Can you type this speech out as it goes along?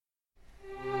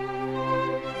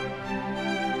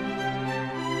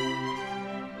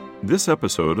This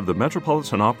episode of the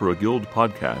Metropolitan Opera Guild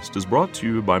podcast is brought to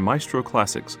you by Maestro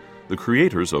Classics, the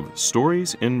creators of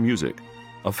Stories in Music,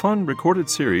 a fun recorded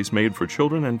series made for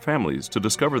children and families to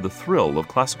discover the thrill of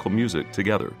classical music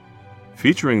together.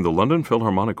 Featuring the London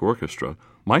Philharmonic Orchestra,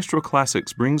 Maestro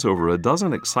Classics brings over a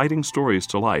dozen exciting stories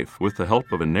to life with the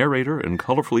help of a narrator and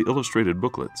colorfully illustrated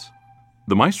booklets.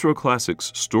 The Maestro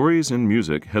Classics Stories in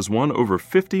Music has won over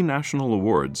 50 national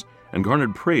awards and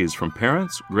garnered praise from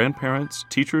parents, grandparents,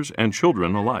 teachers, and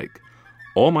children alike.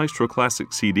 All Maestro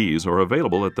Classics CDs are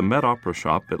available at the Met Opera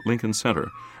Shop at Lincoln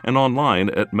Center and online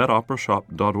at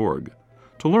metoperashop.org.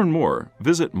 To learn more,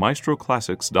 visit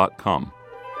maestroclassics.com.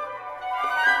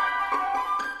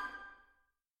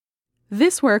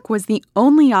 This work was the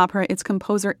only opera its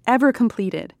composer ever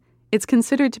completed. It's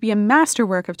considered to be a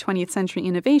masterwork of 20th century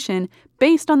innovation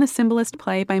based on the Symbolist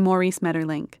play by Maurice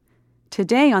Maeterlinck.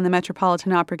 Today on the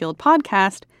Metropolitan Opera Guild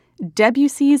podcast,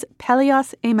 Debussy's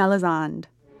Pelléas et Mélisande.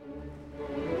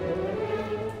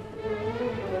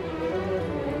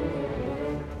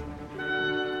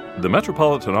 The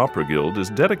Metropolitan Opera Guild is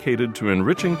dedicated to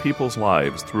enriching people's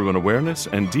lives through an awareness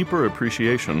and deeper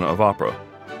appreciation of opera.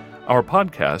 Our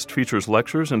podcast features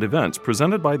lectures and events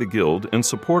presented by the Guild in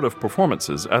support of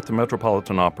performances at the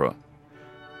Metropolitan Opera.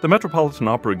 The Metropolitan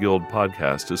Opera Guild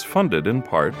podcast is funded in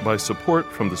part by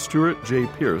support from the Stuart J.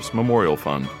 Pierce Memorial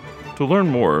Fund. To learn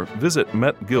more, visit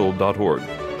metguild.org.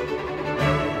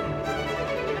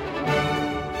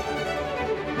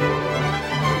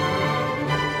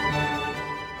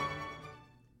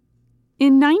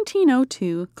 In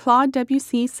 1902, Claude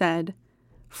Debussy said,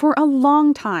 "For a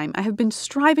long time I have been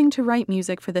striving to write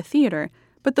music for the theater,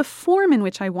 but the form in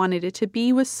which I wanted it to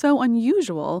be was so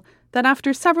unusual that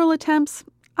after several attempts,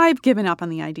 I've given up on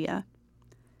the idea."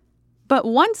 But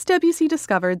once Debussy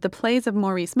discovered the plays of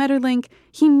Maurice Maeterlinck,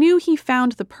 he knew he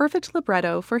found the perfect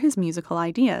libretto for his musical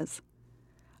ideas.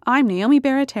 I'm Naomi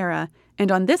Baratera,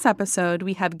 and on this episode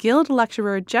we have Guild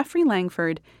lecturer Geoffrey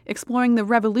Langford exploring the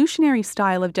revolutionary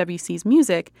style of Debussy's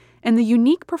music and the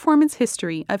unique performance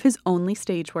history of his only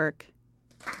stage work.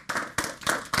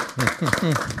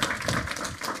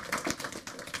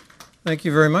 Thank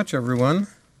you very much, everyone.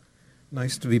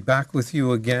 Nice to be back with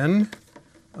you again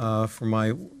for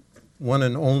my one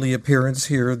and only appearance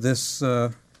here this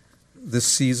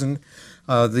season.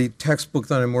 The textbook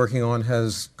that I'm working on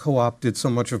has co-opted so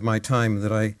much of my time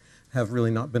that I have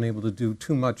really not been able to do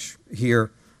too much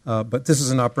here. But this is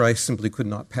an opera I simply could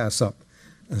not pass up.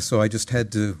 So I just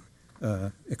had to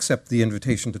accept the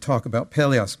invitation to talk about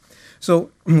Pelléas.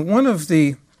 So one of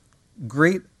the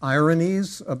great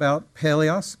ironies about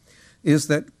Pelléas is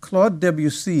that Claude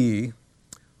Debussy,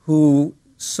 who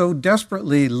so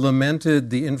desperately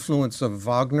lamented the influence of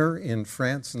Wagner in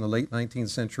France in the late 19th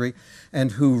century,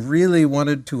 and who really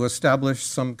wanted to establish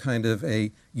some kind of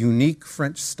a unique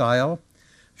French style,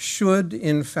 should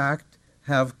in fact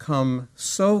have come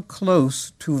so close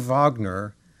to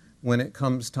Wagner when it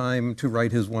comes time to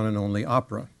write his one and only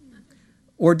opera.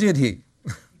 Or did he?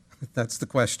 That's the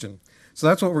question. So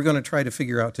that's what we're going to try to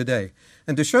figure out today.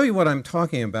 And to show you what I'm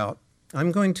talking about,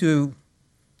 I'm going to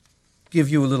give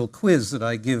you a little quiz that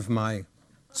I give my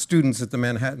students at the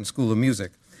Manhattan School of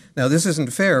Music. Now, this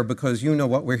isn't fair because you know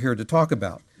what we're here to talk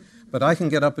about, but I can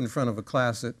get up in front of a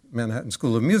class at Manhattan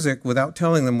School of Music without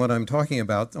telling them what I'm talking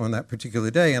about on that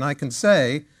particular day, and I can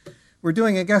say, we're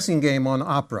doing a guessing game on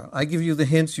opera. I give you the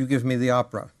hints, you give me the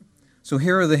opera. So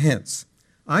here are the hints.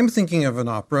 I'm thinking of an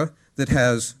opera that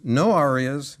has no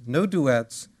arias, no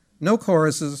duets, no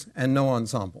choruses, and no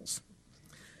ensembles.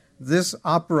 This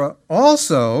opera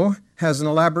also has an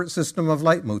elaborate system of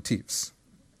leitmotifs.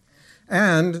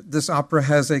 And this opera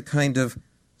has a kind of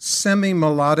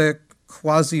semi-melodic,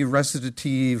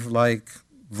 quasi-recitative-like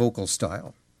vocal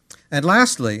style. And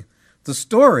lastly, the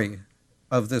story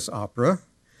of this opera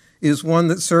is one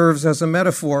that serves as a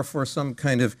metaphor for some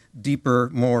kind of deeper,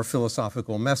 more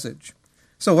philosophical message.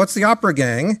 So what's the opera,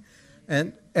 gang?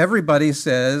 And everybody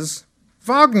says,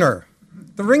 Wagner,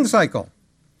 the Ring Cycle.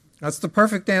 That's the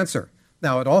perfect answer.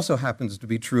 Now, it also happens to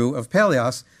be true of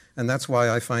Pelléas, and that's why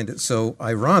I find it so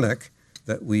ironic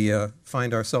that we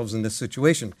find ourselves in this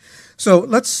situation. So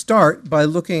let's start by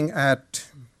looking at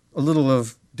a little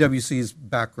of Debussy's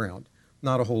background.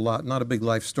 Not a whole lot, not a big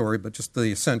life story, but just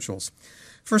the essentials.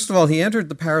 First of all, he entered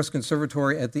the Paris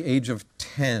Conservatory at the age of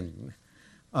 10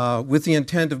 with the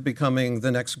intent of becoming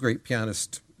the next great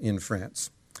pianist in France.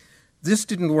 This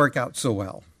didn't work out so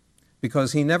well,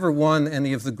 because he never won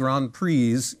any of the Grand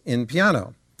Prix in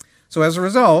piano. So as a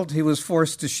result, he was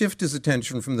forced to shift his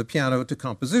attention from the piano to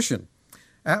composition,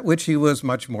 at which he was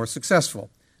much more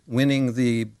successful, winning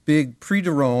the big Prix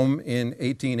de Rome in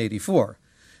 1884.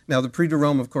 Now, the Prix de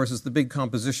Rome, of course, is the big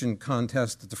composition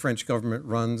contest that the French government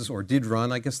runs, or did run.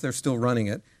 I guess they're still running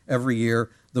it every year.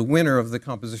 The winner of the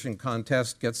composition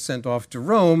contest gets sent off to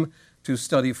Rome to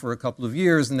study for a couple of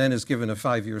years and then is given a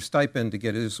 5-year stipend to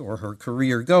get his or her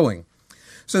career going.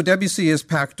 So Debussy is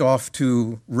packed off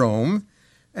to Rome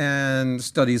and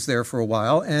studies there for a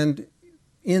while. And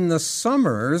in the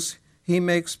summers, he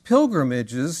makes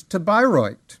pilgrimages to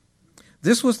Bayreuth.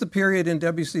 This was the period in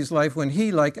Debussy's life when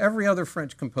he, like every other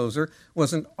French composer,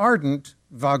 was an ardent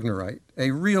Wagnerite, a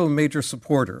real major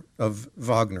supporter of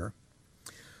Wagner.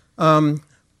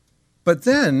 But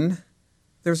then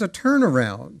there's a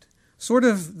turnaround. Sort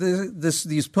of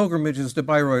these pilgrimages to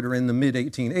Bayreuth are in the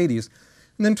mid-1880s.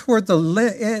 And then toward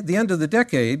the end of the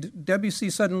decade,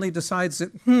 Debussy suddenly decides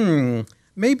that,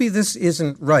 maybe this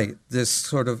isn't right, this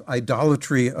sort of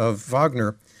idolatry of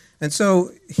Wagner. And so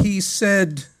he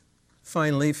said,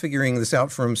 finally, figuring this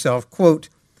out for himself, quote,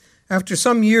 "After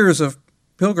some years of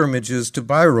pilgrimages to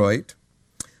Bayreuth,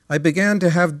 I began to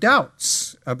have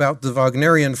doubts about the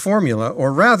Wagnerian formula,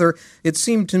 or rather, it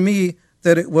seemed to me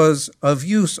that it was of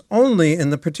use only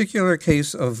in the particular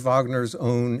case of Wagner's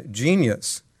own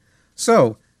genius."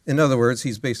 So, in other words,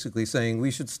 he's basically saying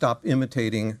we should stop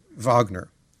imitating Wagner.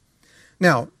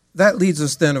 Now, that leads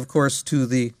us then, of course, to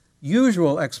the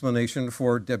usual explanation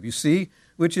for Debussy,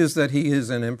 which is that he is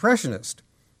an impressionist.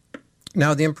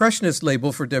 Now, the impressionist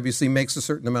label for Debussy makes a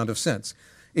certain amount of sense.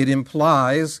 It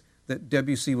implies that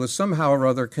Debussy was somehow or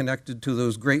other connected to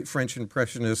those great French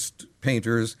impressionist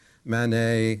painters,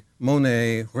 Manet,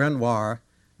 Monet, Renoir,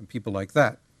 and people like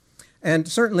that. And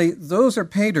certainly those are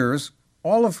painters,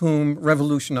 all of whom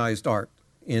revolutionized art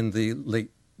in the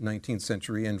late 19th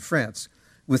century in France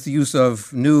with the use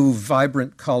of new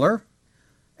vibrant color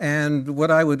and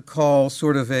what I would call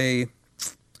sort of a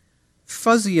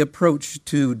fuzzy approach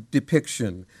to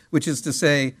depiction, which is to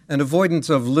say an avoidance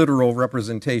of literal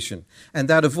representation. And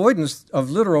that avoidance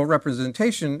of literal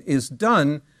representation is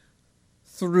done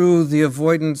through the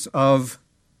avoidance of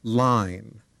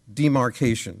line,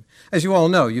 demarcation. As you all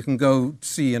know, you can go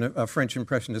see a French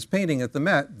Impressionist painting at the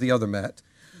Met, the other Met,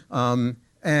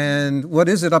 and what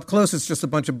is it up close? It's just a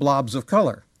bunch of blobs of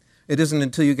color. It isn't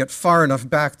until you get far enough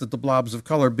back that the blobs of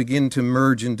color begin to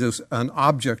merge into an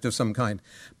object of some kind.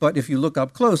 But if you look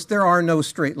up close, there are no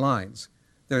straight lines.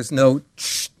 There's no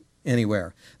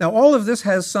anywhere. Now, all of this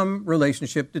has some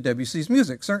relationship to Debussy's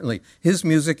music, certainly. His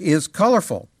music is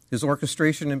colorful. His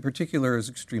orchestration in particular is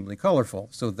extremely colorful,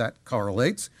 so that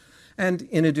correlates. And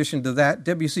in addition to that,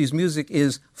 Debussy's music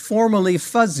is formally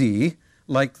fuzzy,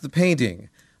 like the painting,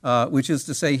 which is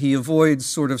to say he avoids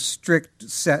sort of strict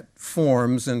set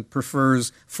forms and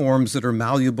prefers forms that are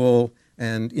malleable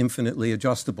and infinitely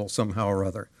adjustable somehow or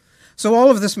other. So all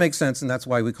of this makes sense, and that's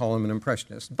why we call him an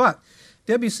impressionist. But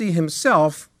Debussy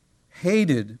himself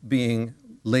hated being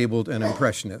labeled an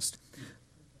impressionist.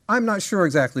 I'm not sure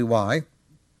exactly why.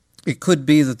 It could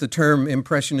be that the term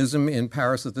impressionism in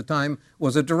Paris at the time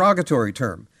was a derogatory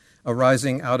term,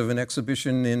 arising out of an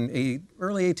exhibition in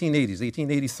early 1880s,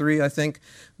 1883, I think,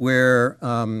 where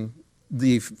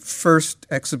the first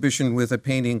exhibition with a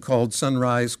painting called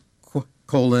Sunrise,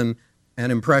 an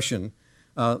Impression,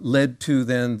 led to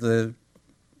then the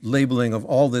labeling of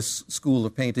all this school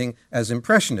of painting as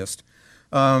impressionist.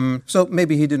 So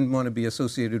maybe he didn't want to be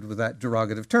associated with that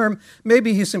derogative term.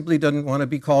 Maybe he simply didn't want to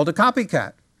be called a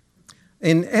copycat.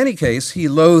 In any case, he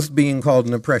loathed being called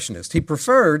an impressionist. He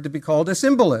preferred to be called a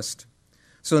symbolist.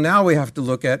 So now we have to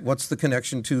look at what's the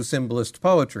connection to symbolist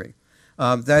poetry.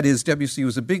 That is, Debussy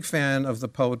was a big fan of the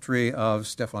poetry of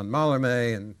Stéphane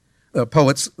Mallarmé and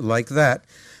poets like that.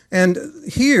 And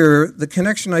here, the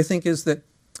connection, I think, is that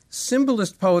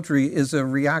symbolist poetry is a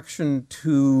reaction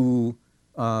to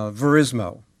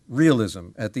verismo, realism,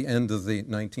 at the end of the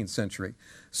 19th century.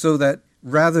 So that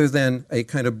rather than a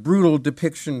kind of brutal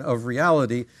depiction of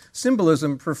reality,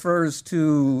 symbolism prefers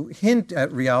to hint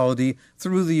at reality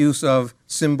through the use of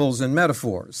symbols and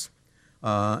metaphors.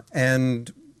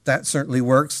 And that certainly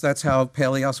works. That's how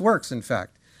Pélias works, in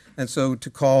fact. And so to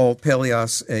call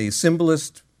Pélias a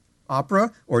symbolist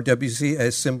opera or Debussy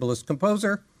a symbolist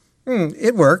composer,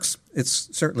 it works. It's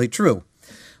certainly true.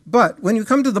 But when you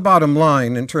come to the bottom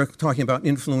line and talking about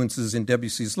influences in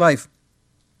Debussy's life,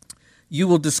 you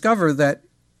will discover that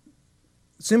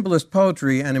symbolist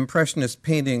poetry and impressionist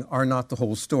painting are not the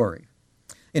whole story.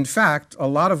 In fact, a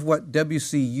lot of what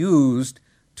Debussy used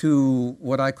to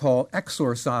what I call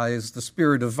exorcise the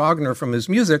spirit of Wagner from his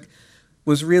music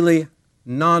was really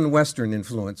non-Western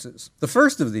influences. The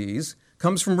first of these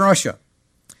comes from Russia,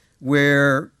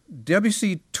 where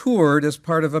Debussy toured as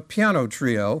part of a piano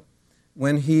trio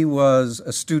when he was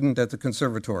a student at the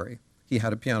conservatory. He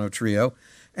had a piano trio.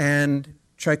 And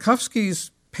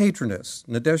Tchaikovsky's patroness,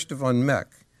 Nadezhda von Meck,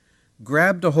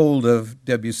 grabbed a hold of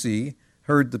Debussy,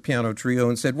 heard the piano trio,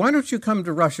 and said, "Why don't you come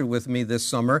to Russia with me this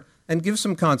summer and give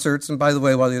some concerts? And by the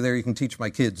way, while you're there, you can teach my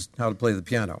kids how to play the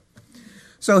piano."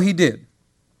 So he did.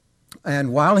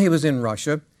 And while he was in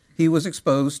Russia, he was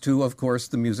exposed to, of course,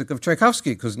 the music of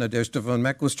Tchaikovsky, because Nadezhda von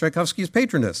Meck was Tchaikovsky's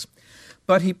patroness.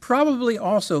 But he probably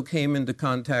also came into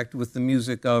contact with the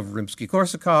music of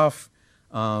Rimsky-Korsakov,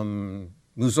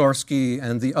 Mussorgsky,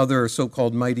 and the other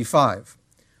so-called Mighty Five,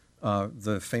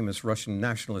 the famous Russian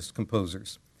nationalist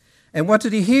composers. And what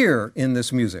did he hear in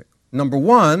this music? Number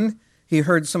one, he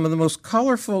heard some of the most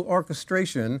colorful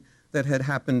orchestration that had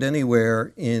happened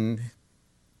anywhere in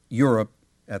Europe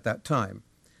at that time.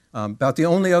 About the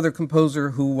only other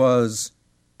composer who was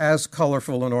as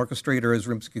colorful an orchestrator as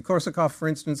Rimsky-Korsakov, for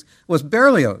instance, was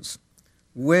Berlioz,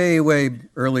 way, way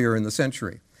earlier in the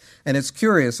century. And it's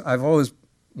curious, I've always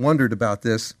wondered about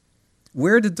this.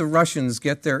 Where did the Russians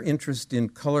get their interest in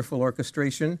colorful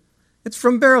orchestration? It's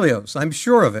from Berlioz, I'm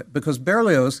sure of it, because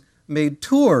Berlioz made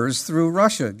tours through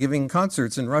Russia, giving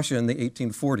concerts in Russia in the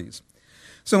 1840s.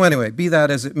 So anyway, be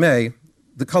that as it may,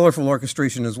 the colorful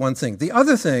orchestration is one thing. The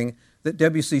other thing that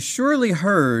Debussy surely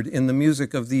heard in the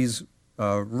music of these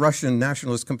Russian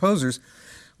nationalist composers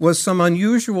was some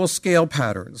unusual scale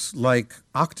patterns, like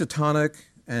octatonic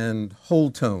and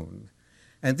whole tone.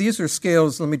 And these are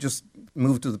scales, let me just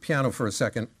move to the piano for a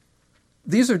second.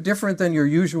 These are different than your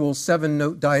usual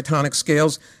 7-note diatonic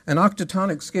scales. An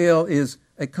octatonic scale is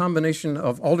a combination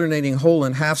of alternating whole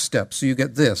and half steps, so you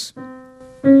get this.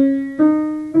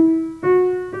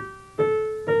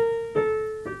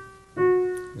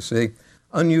 You see?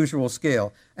 Unusual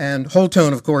scale. And whole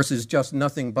tone, of course, is just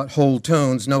nothing but whole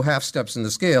tones, no half steps in the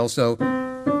scale, so...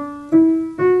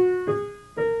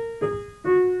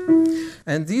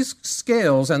 And these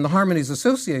scales and the harmonies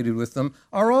associated with them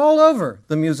are all over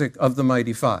the music of the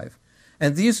Mighty Five.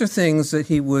 And these are things that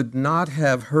he would not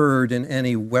have heard in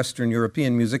any Western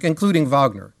European music, including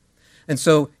Wagner. And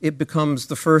so it becomes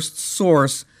the first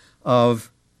source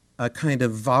of a kind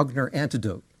of Wagner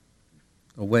antidote,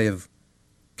 a way of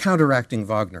counteracting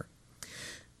Wagner.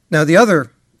 Now, the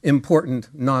other important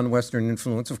non-Western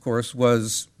influence, of course,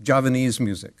 was Javanese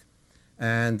music.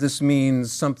 And this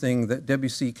means something that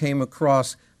Debussy came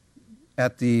across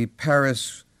at the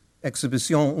Paris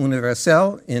Exhibition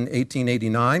Universelle in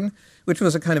 1889, which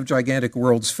was a kind of gigantic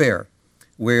World's Fair,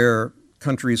 where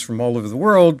countries from all over the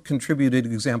world contributed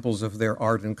examples of their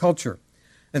art and culture.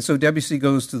 And so Debussy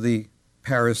goes to the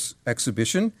Paris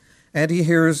exhibition, and he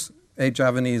hears a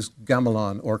Javanese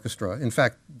gamelan orchestra. In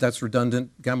fact, that's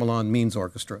redundant. Gamelan means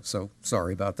orchestra, so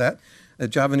sorry about that. A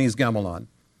Javanese gamelan.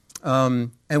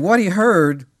 And what he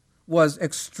heard was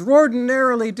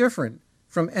extraordinarily different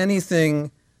from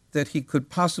anything that he could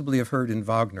possibly have heard in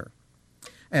Wagner.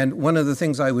 And one of the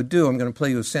things I would do, I'm going to play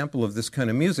you a sample of this kind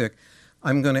of music.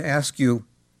 I'm going to ask you,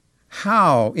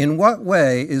 how, in what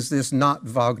way is this not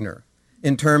Wagner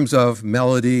in terms of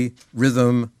melody,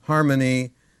 rhythm,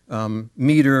 harmony,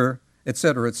 meter,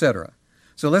 etc., etc.?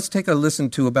 So let's take a listen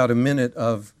to about a minute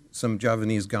of some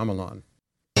Javanese gamelan.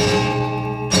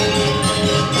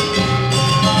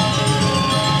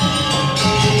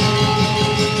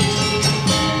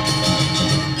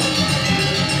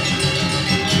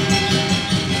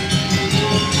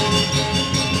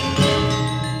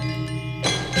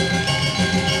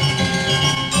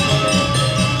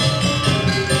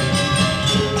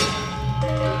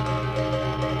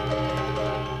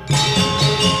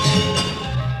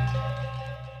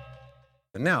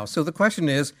 Now, so the question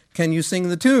is, can you sing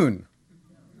the tune?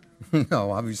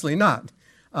 No, obviously not.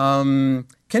 Can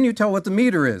you tell what the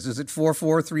meter is? Is it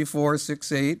 4/4, 3/4,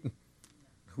 6/8?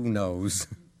 Who knows,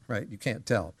 right? You can't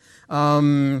tell.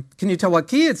 Can you tell what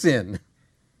key it's in?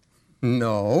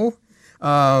 No.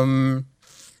 What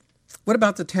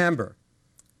about the timbre?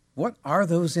 What are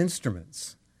those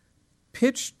instruments?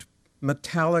 Pitched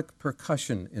metallic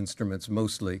percussion instruments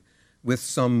mostly, with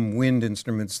some wind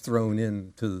instruments thrown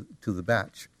in to the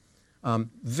batch.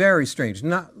 Very strange,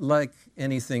 not like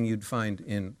anything you'd find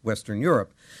in Western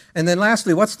Europe. And then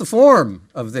lastly, what's the form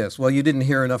of this? Well, you didn't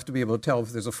hear enough to be able to tell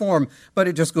if there's a form, but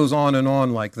it just goes on and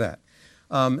on like that.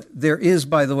 There is,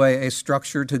 by the way, a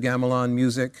structure to gamelan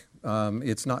music.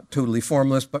 It's not totally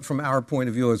formless, but from our point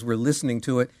of view as we're listening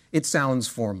to it, it sounds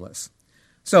formless.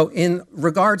 So in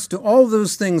regards to all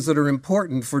those things that are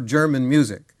important for German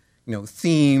music, you know,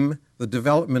 theme, the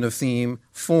development of theme,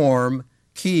 form,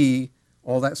 key,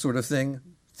 all that sort of thing,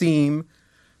 theme,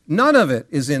 none of it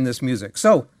is in this music.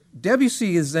 So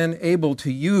Debussy is then able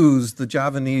to use the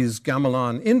Javanese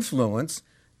gamelan influence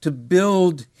to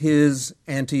build his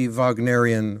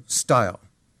anti-Wagnerian style.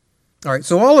 All right,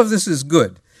 so all of this is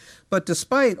good. But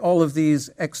despite all of these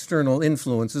external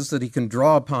influences that he can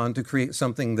draw upon to create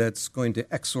something that's going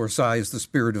to exorcise the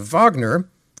spirit of Wagner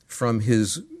from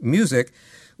his music,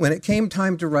 when it came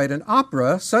time to write an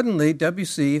opera, suddenly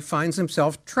Debussy finds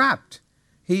himself trapped.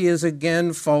 He is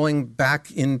again falling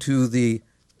back into the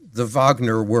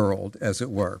Wagner world, as it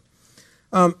were.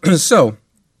 So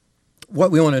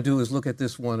what we want to do is look at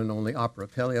this one and only opera,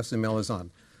 Pelléas and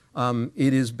Melisande.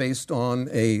 It is based on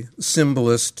a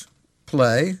symbolist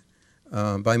play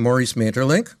by Maurice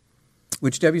Maeterlinck,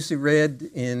 which Debussy read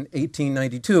in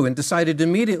 1892 and decided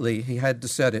immediately he had to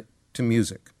set it to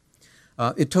music.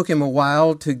 It took him a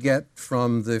while to get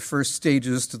from the first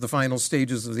stages to the final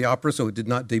stages of the opera, so it did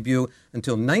not debut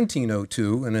until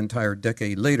 1902, an entire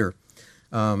decade later.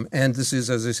 And this is,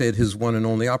 as I said, his one and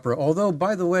only opera. Although,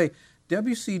 by the way,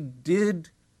 Debussy did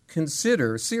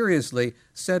consider seriously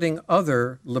setting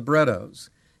other librettos.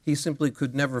 He simply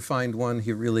could never find one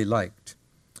he really liked.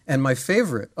 And my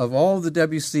favorite of all the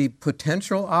Debussy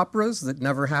potential operas that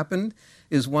never happened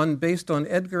is one based on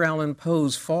Edgar Allan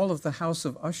Poe's Fall of the House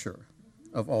of Usher,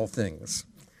 of all things.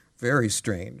 Very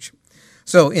strange.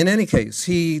 So in any case,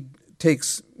 he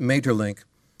takes Maeterlinck,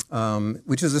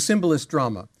 which is a symbolist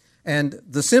drama. And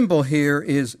the symbol here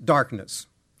is darkness.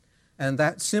 And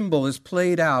that symbol is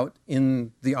played out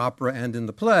in the opera and in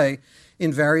the play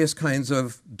in various kinds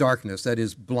of darkness. That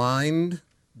is blind,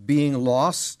 being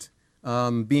lost,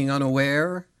 being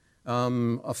unaware,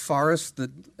 a forest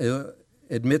that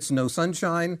admits no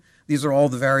sunshine. These are all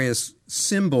the various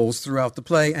symbols throughout the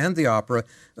play and the opera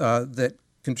that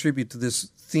contribute to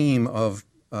this theme of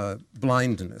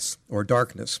blindness or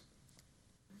darkness.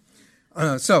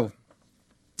 So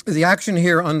the action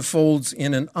here unfolds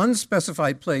in an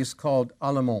unspecified place called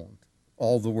Allemande,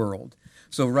 all the world.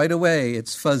 So right away,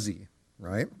 it's fuzzy,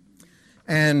 right?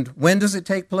 And when does it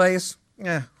take place?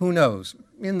 Who knows?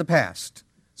 In the past.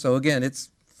 So again, it's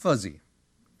fuzzy.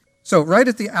 So right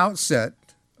at the outset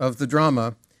of the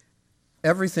drama,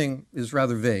 everything is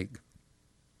rather vague,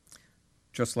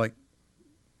 just like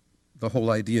the whole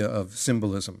idea of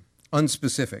symbolism,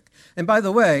 unspecific. And by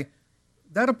the way,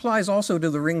 that applies also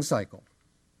to the ring cycle.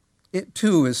 It,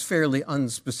 too, is fairly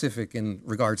unspecific in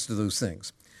regards to those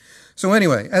things. So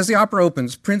anyway, as the opera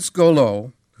opens, Prince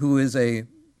Golot, who is a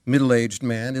middle-aged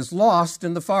man, is lost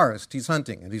in the forest. He's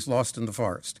hunting, and he's lost in the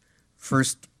forest.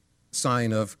 First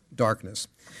sign of darkness.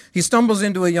 He stumbles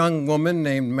into a young woman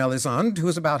named Melisande, who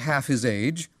is about half his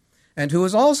age, and who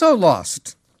is also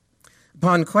lost.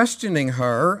 Upon questioning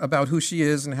her about who she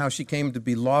is and how she came to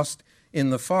be lost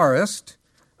in the forest,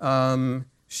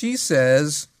 she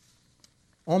says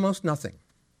almost nothing,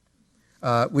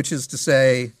 which is to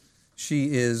say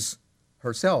she is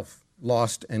herself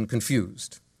lost and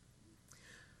confused.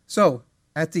 So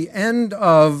at the end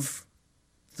of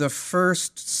the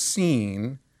first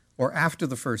scene, or after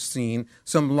the first scene,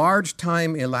 some large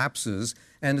time elapses,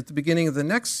 and at the beginning of the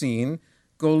next scene,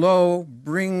 Golot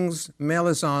brings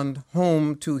Melisande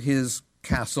home to his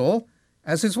castle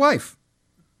as his wife.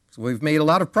 So we've made a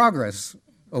lot of progress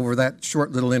over that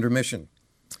short little intermission.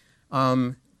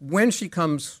 When she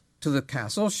comes to the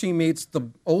castle, she meets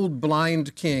the old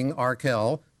blind king,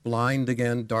 Arkel, blind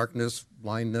again, darkness,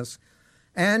 blindness,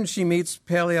 and she meets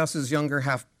Pelléas's younger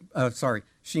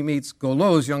she meets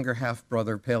Golot's younger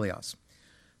half-brother, Pelléas.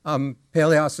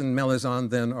 Pelléas and Melisande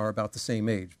then are about the same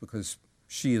age because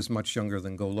she is much younger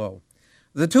than Golot.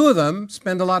 The two of them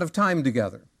spend a lot of time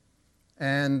together,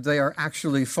 and they are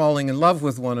actually falling in love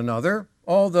with one another,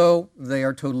 although they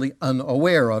are totally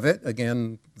unaware of it.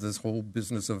 Again, this whole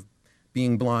business of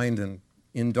being blind and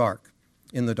in the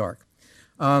dark.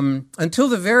 Until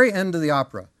the very end of the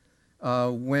opera,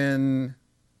 when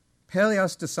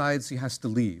Pelléas decides he has to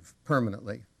leave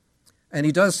permanently. And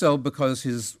he does so because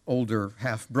his older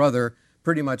half-brother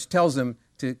pretty much tells him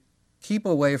to keep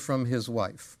away from his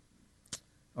wife.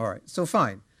 All right, so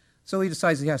fine. So he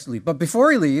decides he has to leave. But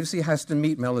before he leaves, he has to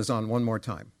meet Melisande one more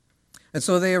time. And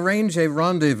so they arrange a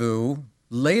rendezvous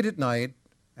late at night,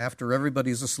 after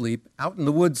everybody's asleep, out in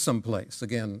the woods someplace,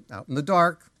 again, out in the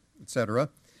dark, etc.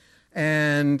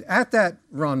 And at that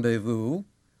rendezvous,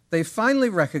 they finally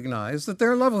recognize that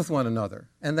they're in love with one another,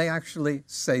 and they actually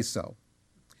say so.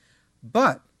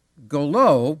 But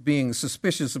Golot, being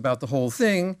suspicious about the whole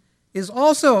thing, is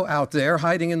also out there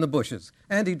hiding in the bushes.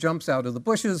 And he jumps out of the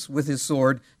bushes with his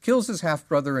sword, kills his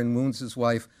half-brother, and wounds his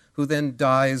wife, who then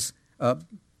dies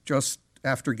just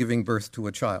after giving birth to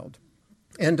a child.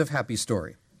 End of happy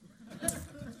story.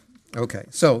 Okay,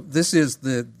 so this is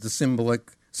the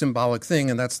symbolic thing,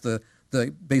 and that's the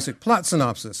basic plot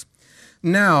synopsis.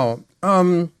 Now,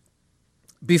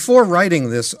 before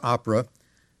writing this opera,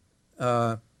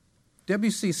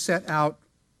 Debussy set out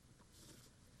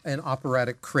an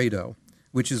operatic credo,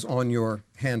 which is on your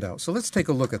handout. So let's take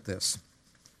a look at this.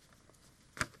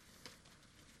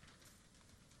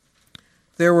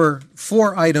 There were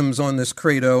 4 items on this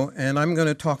credo, and I'm going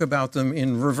to talk about them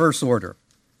in reverse order.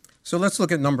 So let's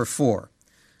look at number 4.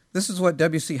 This is what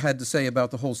Debussy had to say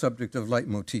about the whole subject of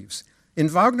leitmotifs. In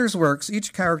Wagner's works,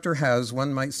 each character has,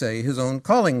 one might say, his own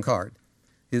calling card,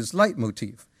 his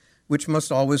leitmotif, which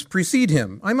must always precede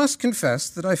him. I must confess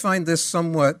that I find this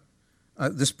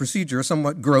procedure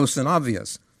somewhat gross and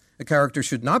obvious. A character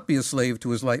should not be a slave to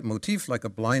his leitmotif like a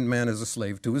blind man is a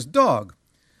slave to his dog.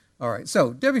 All right,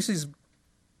 so Debussy's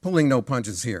pulling no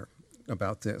punches here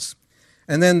about this.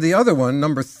 And then the other one,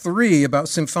 number 3, about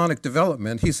symphonic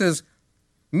development, he says,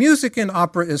 music in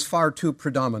opera is far too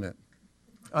predominant.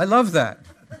 I love that.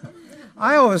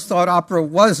 I always thought opera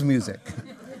was music.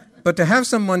 But to have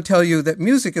someone tell you that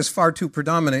music is far too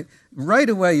predominant, right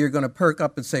away you're going to perk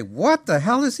up and say, what the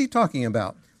hell is he talking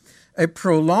about? A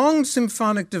prolonged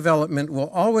symphonic development will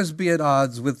always be at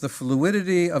odds with the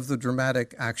fluidity of the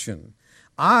dramatic action.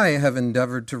 I have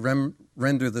endeavored to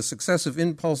render the successive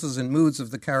impulses and moods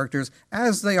of the characters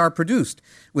as they are produced,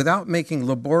 without making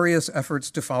laborious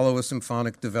efforts to follow a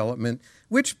symphonic development,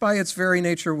 which by its very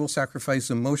nature will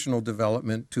sacrifice emotional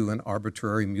development to an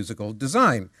arbitrary musical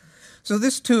design. So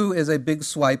this, too, is a big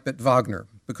swipe at Wagner,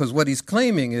 because what he's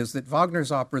claiming is that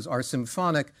Wagner's operas are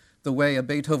symphonic the way a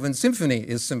Beethoven symphony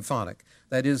is symphonic.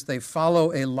 That is, they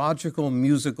follow a logical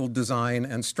musical design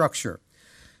and structure.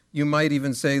 You might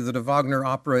even say that a Wagner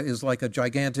opera is like a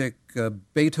gigantic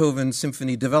Beethoven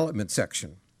symphony development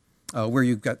section, where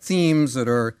you've got themes that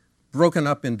are broken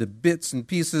up into bits and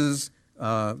pieces,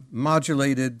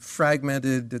 modulated,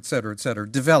 fragmented, et cetera,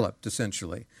 developed,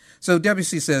 essentially. So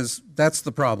Debussy says that's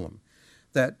the problem,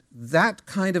 that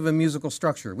kind of a musical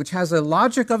structure, which has a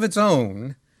logic of its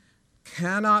own,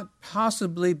 cannot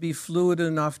possibly be fluid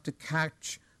enough to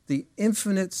catch the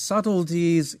infinite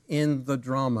subtleties in the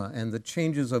drama and the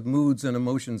changes of moods and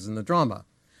emotions in the drama.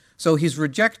 So he's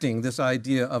rejecting this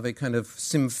idea of a kind of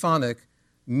symphonic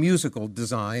musical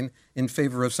design in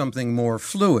favor of something more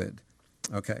fluid.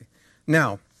 Okay.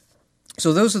 Now,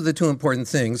 so those are the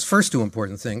first two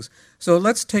important things. So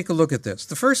let's take a look at this.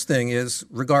 The first thing is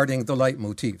regarding the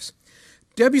leitmotifs.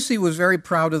 Debussy was very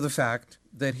proud of the fact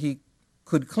that he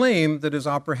could claim that his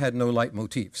opera had no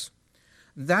leitmotifs.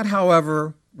 That,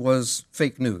 however, was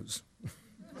fake news.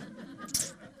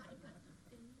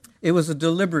 It was a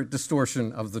deliberate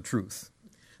distortion of the truth,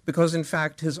 because in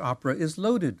fact his opera is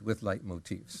loaded with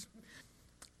leitmotifs.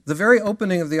 The very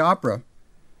opening of the opera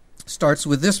starts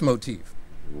with this motif.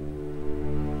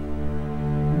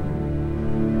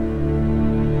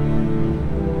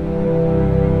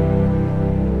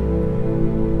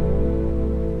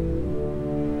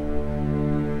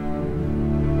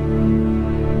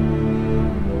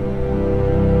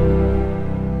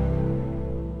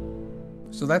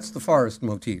 So that's the forest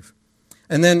motif.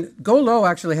 And then Go Low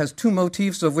actually has 2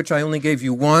 motifs, of which I only gave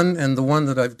you one, and the one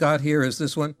that I've got here is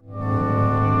this one.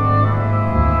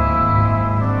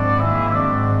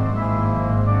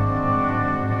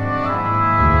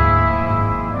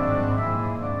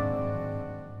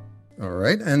 All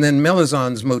right, and then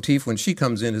Melisandre's motif, when she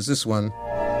comes in, is this one.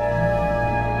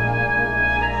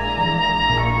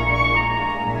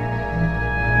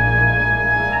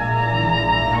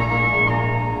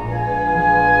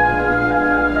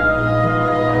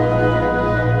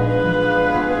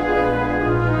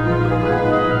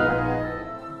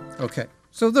 Okay,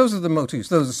 so those are the motifs.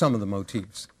 Those are some of the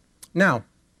motifs. Now,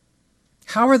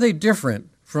 how are they different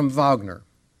from Wagner?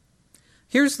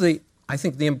 Here's I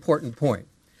think the important point,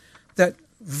 that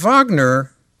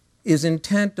Wagner is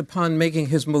intent upon making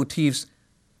his motifs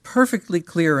perfectly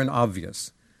clear and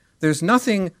obvious. There's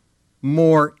nothing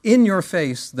more in your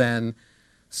face than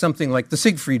something like the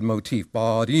Siegfried motif.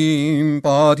 Ba-dim,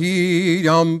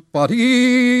 ba-dee-dum,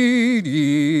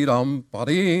 ba-dee-dee-dum,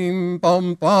 ba-dim,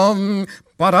 bum-bum,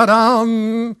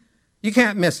 ba-da-dum. You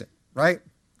can't miss it, right?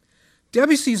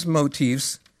 Debussy's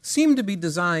motifs seem to be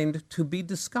designed to be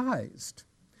disguised.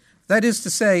 That is to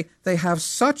say, they have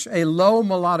such a low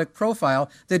melodic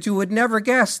profile that you would never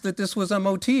guess that this was a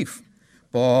motif.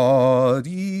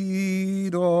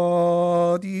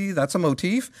 Ba-dee-da-dee, that's a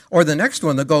motif. Or the next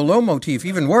one, the Go Low motif,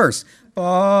 even worse.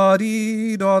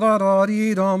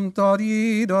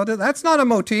 Ba-dee-da-da-da-dee-dum-da-dee-da-da. That's not a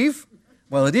motif.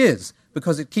 Well, it is,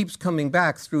 because it keeps coming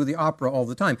back through the opera all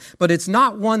the time. But it's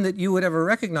not one that you would ever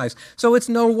recognize. So it's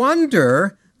no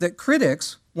wonder that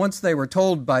critics, once they were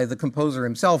told by the composer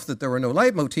himself that there were no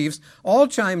leitmotifs, all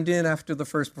chimed in after the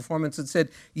first performance and said,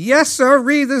 yes,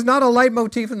 sirree, there's not a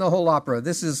leitmotif in the whole opera.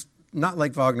 This is not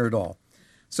like Wagner at all.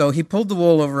 So he pulled the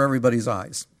wool over everybody's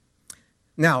eyes.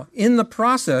 Now, in the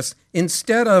process,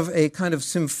 instead of a kind of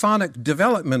symphonic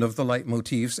development of the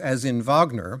leitmotifs, as in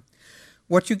Wagner,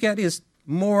 what you get is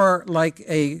more like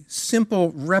a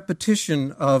simple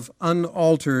repetition of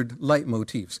unaltered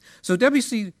leitmotifs. So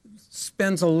Debussy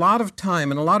spends a lot of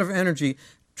time and a lot of energy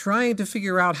trying to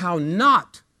figure out how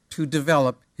not to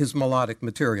develop his melodic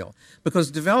material, because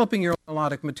developing your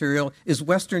melodic material is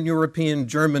Western European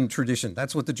German tradition.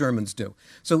 That's what the Germans do.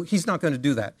 So he's not going to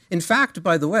do that. In fact,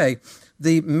 by the way,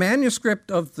 the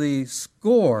manuscript of the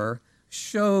score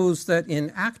shows that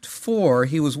in Act 4,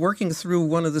 he was working through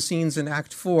one of the scenes in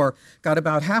Act 4, got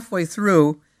about halfway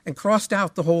through and crossed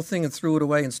out the whole thing and threw it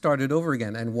away and started over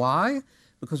again. And why?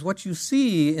 Because what you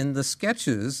see in the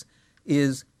sketches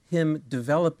is him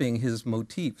developing his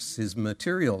motifs, his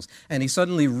materials. And he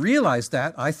suddenly realized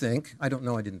that, I think. I don't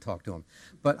know, I didn't talk to him.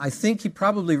 But I think he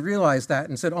probably realized that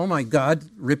and said, oh my God,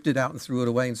 ripped it out and threw it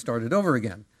away and started over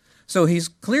again. So he's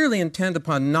clearly intent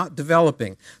upon not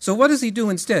developing. So what does he do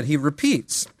instead? He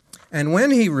repeats. And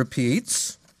when he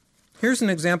repeats, here's an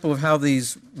example of how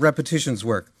these repetitions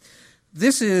work.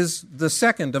 This is the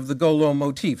second of the Golo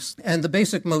motifs. And the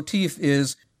basic motif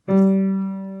is...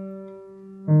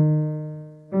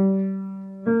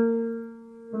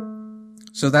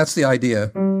 So that's the idea.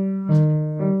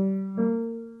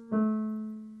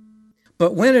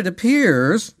 But when it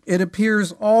appears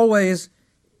always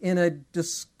in a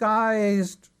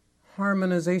disguised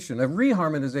harmonization, a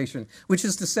reharmonization, which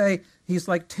is to say, he's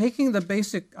like taking the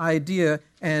basic idea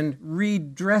and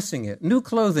redressing it, new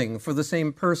clothing for the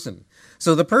same person.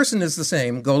 So the person is the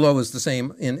same, Golo is the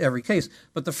same in every case,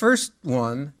 but the first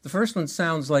one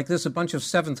sounds like this, a bunch of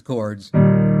seventh chords.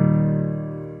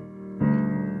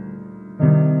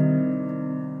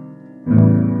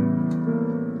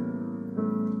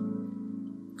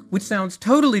 Which sounds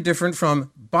totally different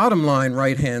from bottom line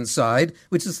right-hand side,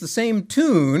 which is the same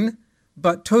tune,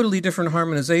 but totally different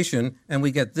harmonization, and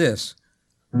we get this.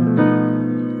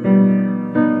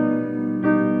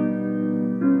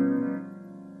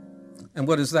 And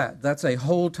what is that? That's a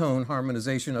whole tone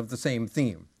harmonization of the same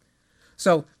theme.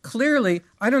 So clearly,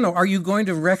 I don't know, are you going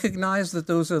to recognize that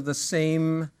those are the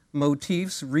same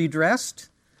motifs redressed?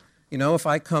 You know, if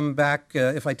I come back,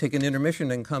 if I take an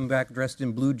intermission and come back dressed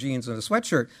in blue jeans and a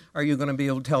sweatshirt, are you going to be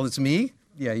able to tell it's me?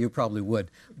 Yeah, you probably would.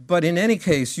 But in any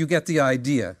case, you get the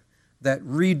idea that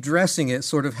redressing it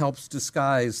sort of helps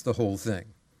disguise the whole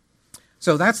thing.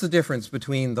 So that's the difference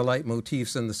between the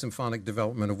leitmotifs and the symphonic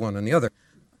development of one and the other.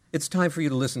 It's time for you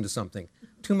to listen to something.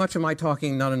 Too much of my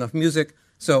talking, not enough music,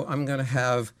 so I'm going to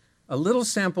have a little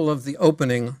sample of the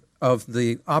opening of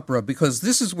the opera, because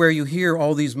this is where you hear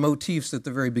all these motifs at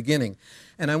the very beginning.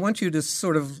 And I want you to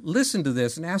sort of listen to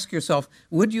this and ask yourself,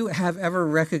 would you have ever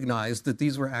recognized that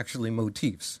these were actually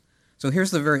motifs? So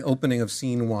here's the very opening of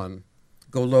Scene 1,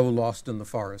 Golo Lost in the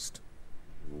Forest.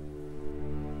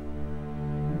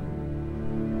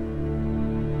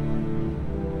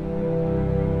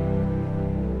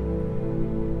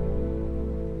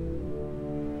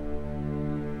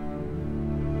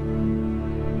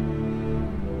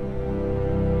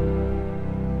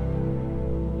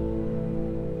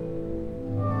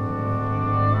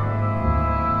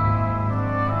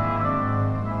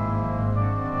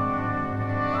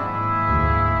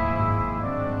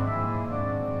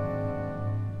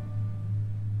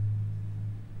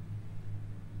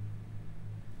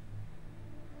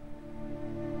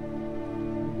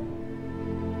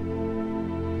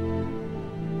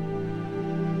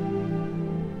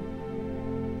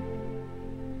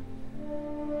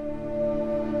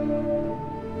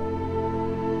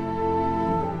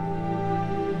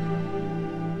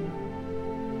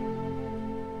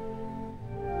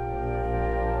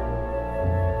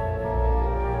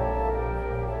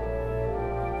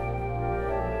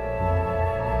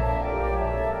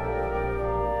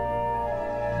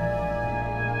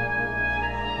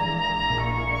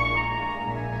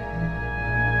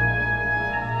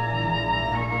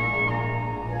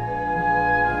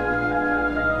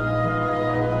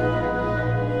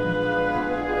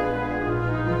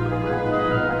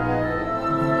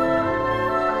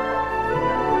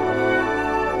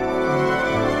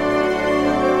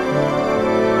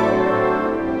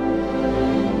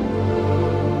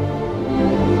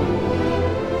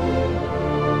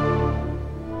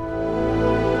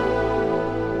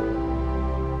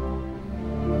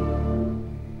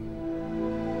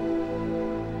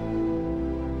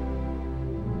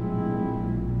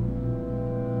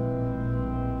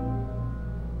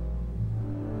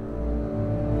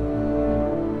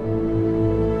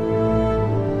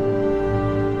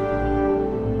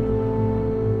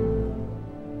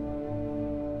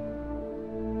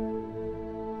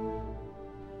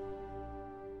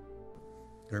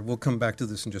 All right, we'll come back to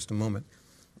this in just a moment.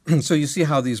 So you see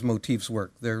how these motifs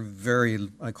work. They're very,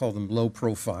 I call them low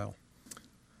profile.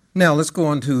 Now let's go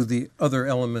on to the other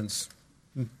elements,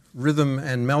 rhythm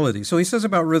and melody. So he says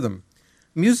about rhythm,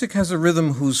 music has a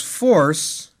rhythm whose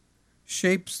force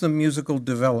shapes the musical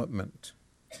development.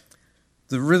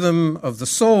 The rhythm of the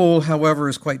soul, however,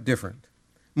 is quite different,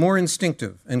 more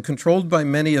instinctive and controlled by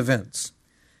many events.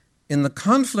 In the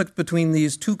conflict between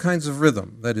these two kinds of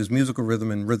rhythm, that is, musical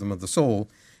rhythm and rhythm of the soul,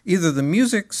 either the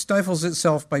music stifles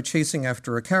itself by chasing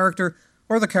after a character,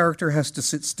 or the character has to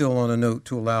sit still on a note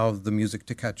to allow the music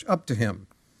to catch up to him.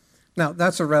 Now,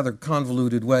 that's a rather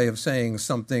convoluted way of saying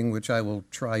something which I will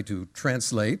try to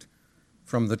translate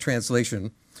from the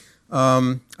translation.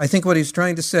 I think what he's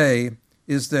trying to say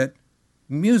is that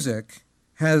music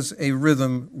has a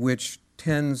rhythm which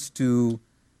tends to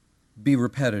be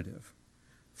repetitive.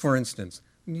 For instance,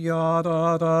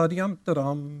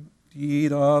 ya-da-da-dum-da-dum,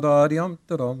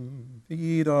 dee-da-da-dum-da-dum,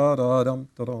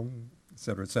 dee-da-da-dum-da-dum,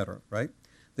 etc., etc., right?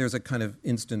 There's a kind of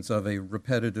instance of a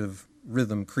repetitive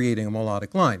rhythm creating a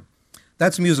melodic line.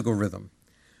 That's musical rhythm.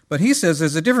 But he says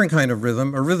there's a different kind of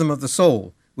rhythm, a rhythm of the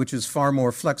soul, which is far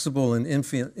more flexible and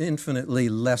infinitely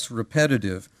less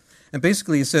repetitive. And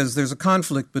basically he says there's a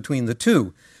conflict between the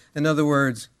two. In other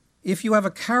words, if you have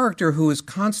a character who is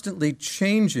constantly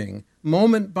changing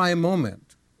moment by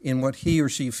moment in what he or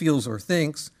she feels or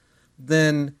thinks,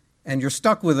 then, and you're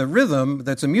stuck with a rhythm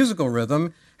that's a musical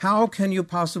rhythm, how can you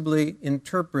possibly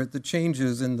interpret the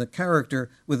changes in the character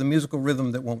with a musical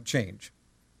rhythm that won't change?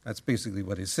 That's basically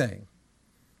what he's saying.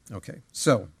 Okay,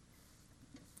 so,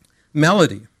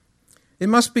 melody. It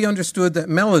must be understood that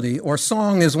melody or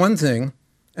song is one thing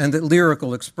and that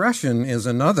lyrical expression is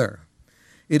another.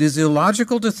 It is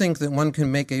illogical to think that one can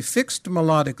make a fixed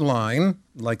melodic line,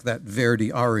 like that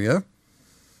Verdi aria,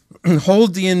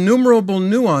 hold the innumerable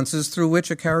nuances through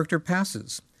which a character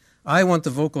passes. I want the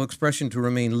vocal expression to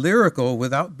remain lyrical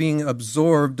without being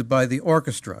absorbed by the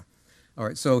orchestra. All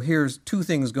right, so here's two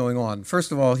things going on.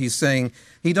 First of all, he's saying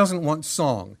he doesn't want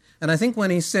song. And I think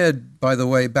when he said, by the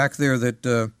way, back there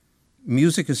that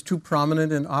music is too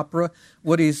prominent in opera,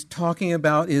 what he's talking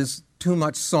about is too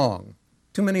much song,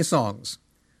 too many songs.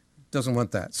 Doesn't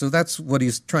want that. So that's what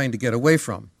he's trying to get away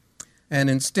from. And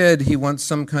instead, he wants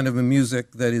some kind of a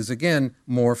music that is, again,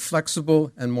 more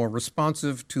flexible and more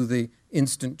responsive to the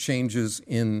instant changes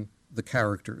in the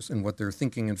characters and what they're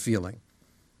thinking and feeling.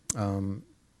 And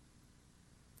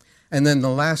then the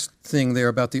last thing there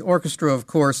about the orchestra, of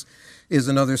course, is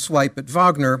another swipe at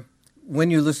Wagner. When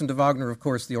you listen to Wagner, of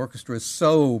course, the orchestra is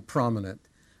so prominent.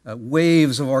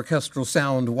 Waves of orchestral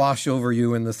sound wash over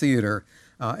you in the theater,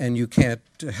 and you can't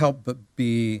help but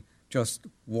be just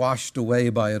washed away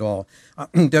by it all.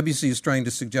 Debussy is trying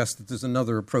to suggest that there's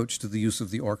another approach to the use of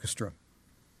the orchestra.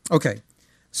 Okay,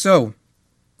 so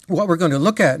what we're going to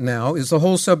look at now is the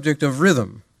whole subject of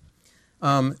rhythm.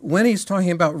 When he's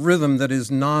talking about rhythm that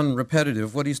is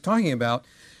non-repetitive, what he's talking about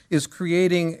is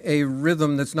creating a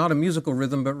rhythm that's not a musical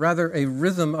rhythm, but rather a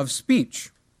rhythm of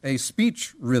speech, a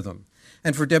speech rhythm.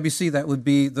 And for Debussy, that would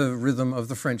be the rhythm of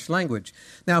the French language.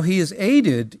 Now, he is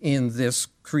aided in this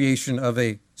creation of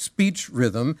a speech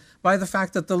rhythm by the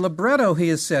fact that the libretto he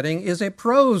is setting is a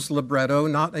prose libretto,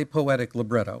 not a poetic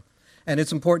libretto. And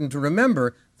it's important to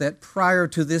remember that prior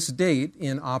to this date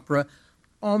in opera,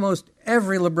 almost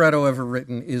every libretto ever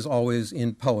written is always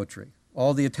in poetry.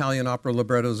 All the Italian opera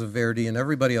librettos of Verdi and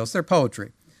everybody else, they're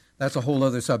poetry. That's a whole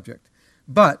other subject.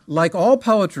 But like all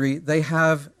poetry, they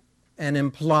have an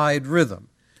implied rhythm.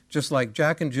 Just like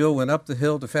Jack and Jill went up the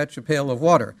hill to fetch a pail of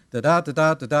water. Da-da,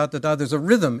 da-da, da-da, da-da. There's a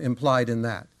rhythm implied in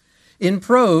that. In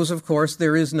prose, of course,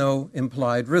 there is no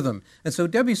implied rhythm. And so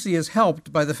Debussy is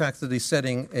helped by the fact that he's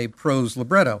setting a prose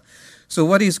libretto. So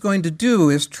what he's going to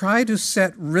do is try to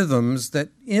set rhythms that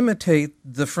imitate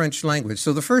the French language.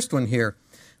 So the first one here,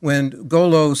 when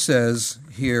Golo says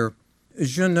here,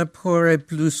 Je ne pourrai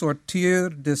plus sortir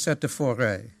de cette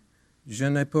forêt. Je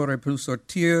ne pourrai plus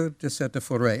sortir de cette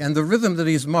forêt. And the rhythm that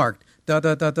he's marked,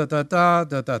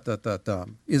 da-da-da-da-da-da-da-da-da-da,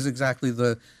 is exactly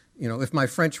the, if my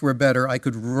French were better, I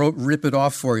could rip it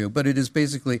off for you. But it is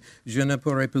basically, je ne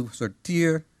pourrai plus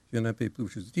sortir, je ne peux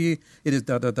plus sortir. It is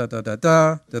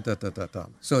da-da-da-da-da-da, da-da-da-da-da.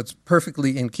 So it's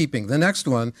perfectly in keeping. The next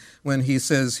one, when he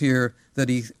says here that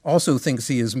he also thinks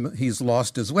he's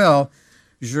lost as well,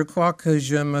 je crois que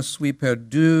je me suis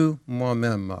perdu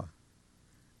moi-même.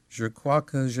 Je crois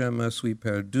que je me suis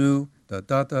perdu,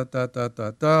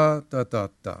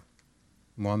 da-da-da-da-da-da-da-da-da-da.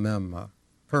 Moi-même.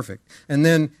 Perfect. And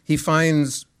then he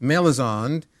finds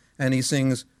Melisande, and he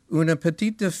sings, Une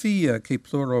petite fille qui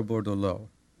pleure au bord de l'eau.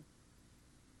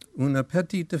 Une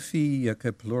petite fille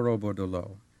qui pleure au bord de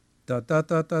l'eau. Da da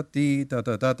da da dee, da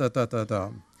da da da da da da.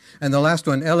 And the last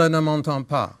one, elle ne m'entend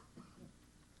pas.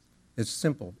 It's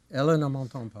simple. Elle ne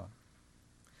m'entend pas.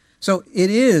 So it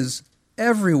is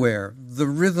everywhere the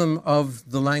rhythm of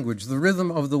the language, the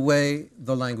rhythm of the way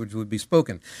the language would be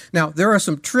spoken. Now, there are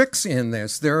some tricks in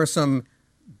this. There are some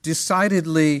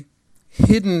decidedly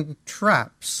hidden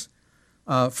traps.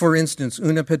 For instance,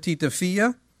 una petite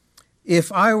fille.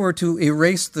 If I were to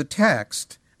erase the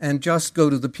text and just go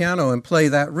to the piano and play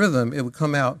that rhythm, it would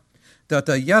come out da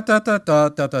da ya da da da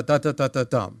da da da da da da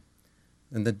dum.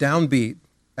 And the downbeat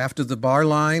after the bar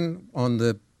line on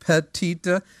the petite,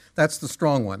 that's the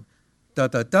strong one. Da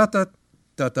da da da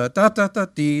da da da da da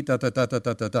dee da da da da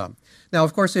da da da. Now,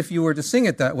 of course, if you were to sing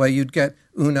it that way, you'd get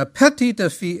una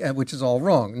petite fille, which is all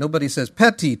wrong. Nobody says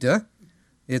petite,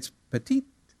 it's petite.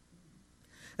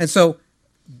 And so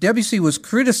Debussy was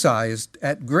criticized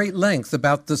at great length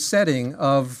about the setting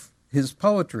of his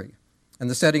poetry and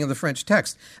the setting of the French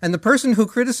text. And the person who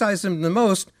criticized him the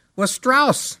most was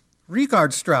Strauss,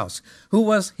 Richard Strauss, who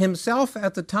was himself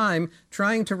at the time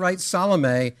trying to write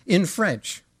Salome in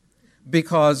French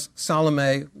because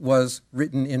Salome was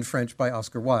written in French by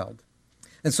Oscar Wilde.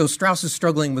 And so Strauss is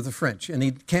struggling with the French, and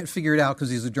he can't figure it out because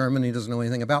he's a German and he doesn't know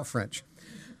anything about French.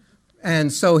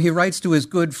 And so he writes to his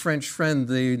good French friend,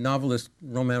 the novelist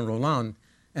Romain Rolland,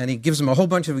 and he gives him a whole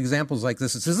bunch of examples like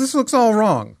this and says, this looks all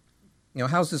wrong. You know,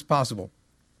 how's this possible?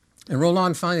 And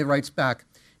Rolland finally writes back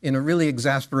in a really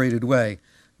exasperated way,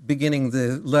 beginning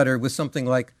the letter with something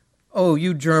like, oh,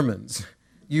 you Germans,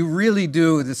 you really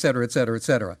do, et cetera, et cetera, et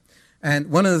cetera.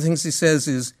 And one of the things he says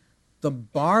is, the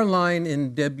bar line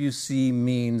in Debussy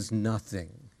means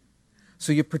nothing.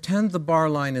 So you pretend the bar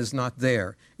line is not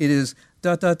there. It is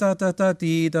da da da da da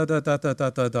dee da da da da da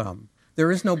da dum.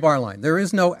 There is no bar line. There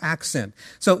is no accent.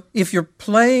 So if you're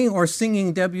playing or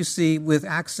singing Debussy with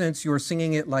accents, you're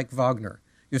singing it like Wagner.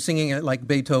 You're singing it like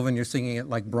Beethoven. You're singing it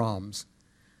like Brahms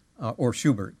or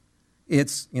Schubert.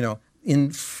 It's, you know,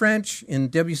 in French, in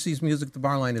Debussy's music, the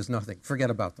bar line is nothing.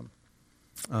 Forget about them.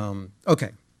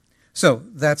 Okay. So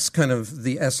that's kind of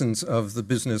the essence of the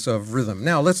business of rhythm.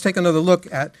 Now let's take another look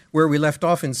at where we left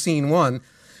off in scene one.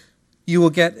 You will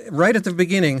get, right at the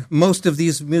beginning, most of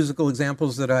these musical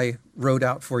examples that I wrote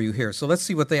out for you here. So let's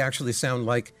see what they actually sound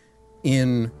like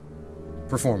in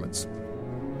performance.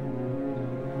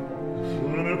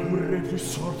 Je ne pourrai plus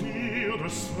sortir de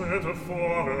cette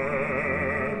forêt.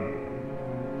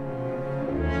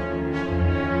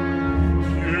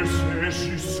 Dieu sait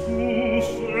jusqu'où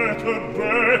cette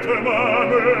bête m'a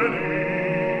mené.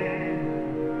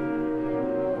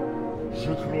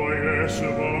 Je croyais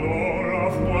cependant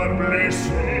l'avoir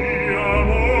blessé à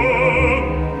mort.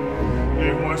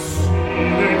 Et voici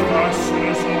les traces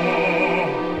de son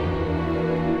mort.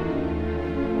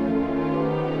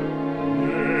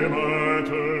 Et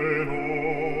maintenant,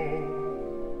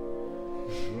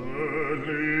 je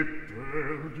l'ai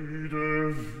perdu de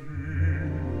vue.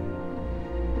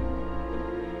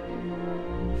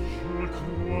 Je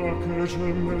crois que je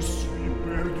me suis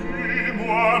perdu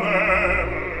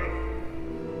moi-même.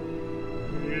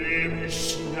 Et mes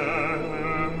chiens ne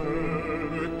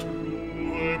me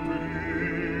trouvent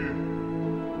plus.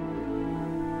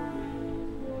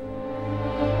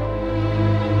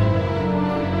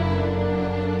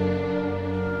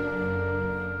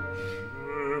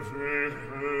 Je vais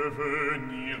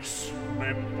revenir sur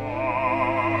mes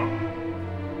pas.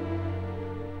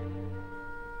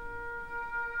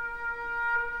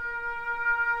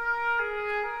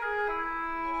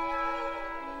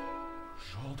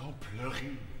 J'entends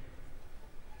pleurer.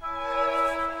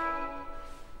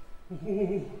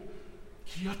 Oh,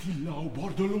 qu'y a-t-il là au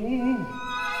bord de l'eau?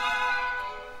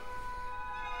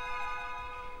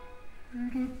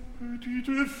 Une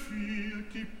petite fille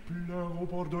qui pleure au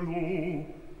bord de l'eau.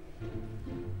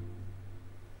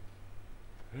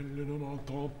 Elle ne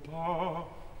m'entend pas.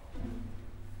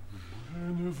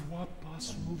 Je ne vois pas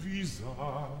son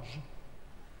visage.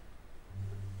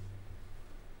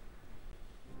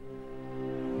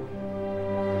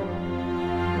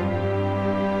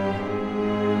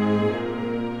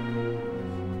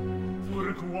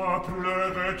 Pourquoi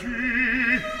pleures-tu?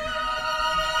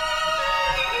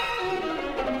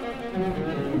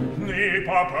 N'aie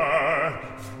pas peur,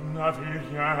 vous n'avez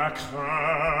rien à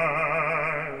craindre.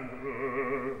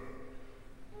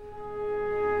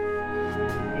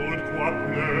 Pourquoi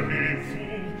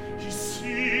pleurez-vous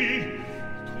ici,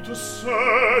 toute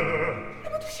seule? Ne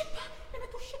me touchez pas, ne me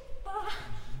touchez pas.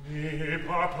 N'ayez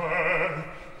pas peur,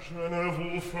 je ne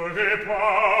vous ferai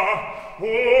pas. Oh,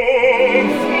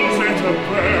 vous êtes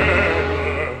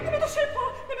belle. Ne me touchez pas,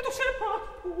 ne me touchez pas.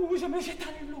 Ou je me jette à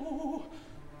l'eau.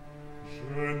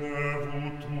 Je ne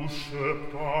vous touche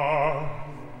touche pas.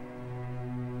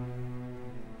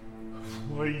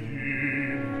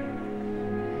 Voyez,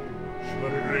 je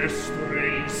resterai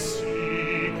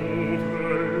ici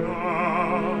contre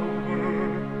l'arbre.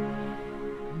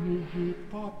 N'ayez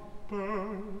pas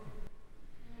peur.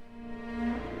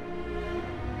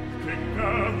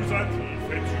 Quelqu'un vous a-t-il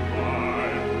fait du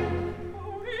mal?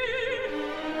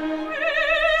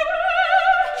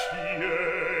 Qui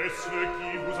est-ce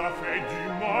qui vous a fait du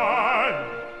mal?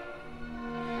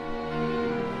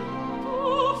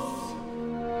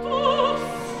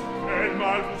 Quel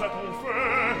mal vous a-t-on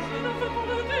fait? Je ne peux pas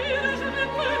le dire, je ne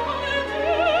peux pas le dire.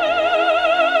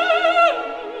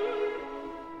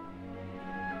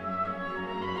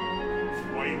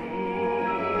 Voyons,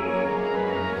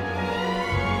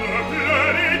 ne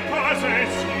pleurez pas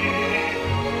ainsi.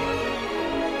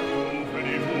 D'où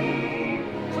venez-vous?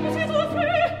 Je me suis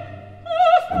enfuie.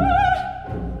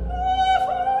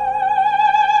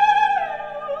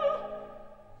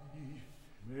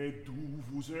 Mais d'où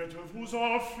vous êtes-vous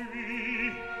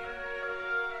enfui?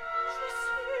 Je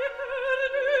suis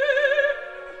perdue.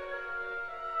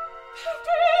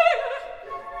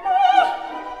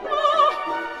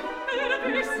 Mais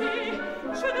depuis ici,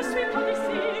 je ne suis pas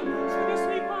ici, je ne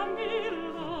suis pas née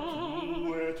là. Où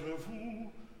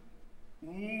êtes-vous?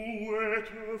 Où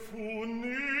êtes-vous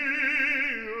né?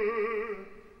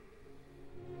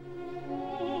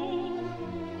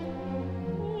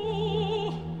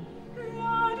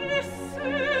 Loin d'ici,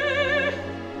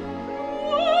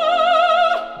 loin.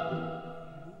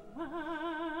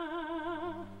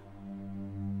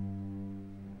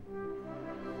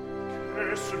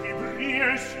 Qu'est-ce qui brille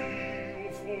ainsi au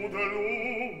fond de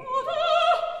l'eau?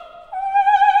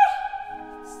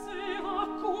 C'est la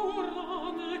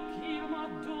couronne qui m'a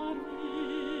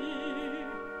donné.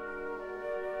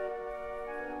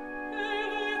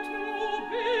 Elle est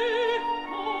tombée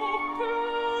en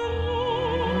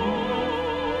perles.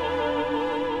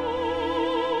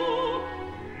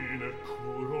 Une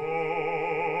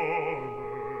couronne.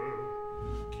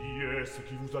 Qui est-ce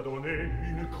qui vous a donné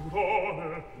une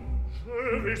couronne?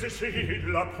 Je vais essayer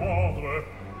de la prendre.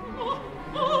 Oh,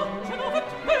 oh, je n'en veux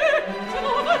plus, je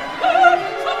n'en veux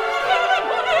plus, je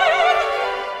voudrais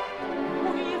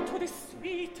mourir tout de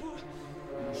suite.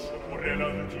 Je pourrais la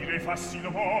retirer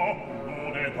facilement. On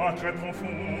n'est pas très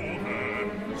profonde.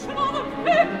 Je n'en veux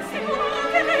plus, si vous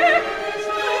l'enterrez,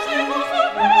 je vous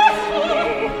embrasse.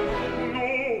 Non,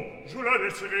 non, je la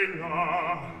laisserai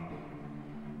là.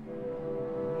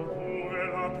 On pourrait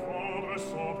la prendre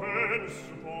sans peine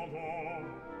cependant.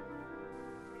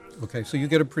 Okay, so you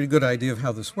get a pretty good idea of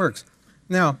how this works.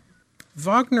 Now,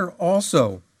 Wagner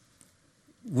also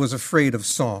was afraid of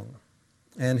song,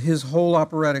 and his whole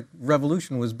operatic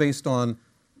revolution was based on,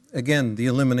 again, the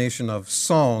elimination of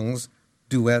songs,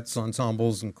 duets,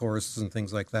 ensembles, and choruses, and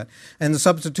things like that, and the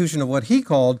substitution of what he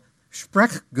called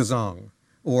Sprechgesang,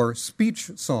 or speech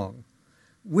song,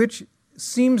 which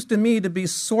seems to me to be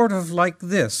sort of like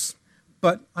this.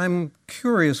 But I'm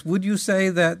curious, would you say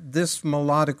that this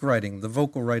melodic writing, the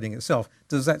vocal writing itself,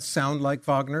 does that sound like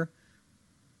Wagner?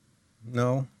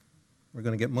 No? We're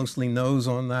going to get mostly no's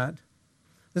on that.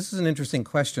 This is an interesting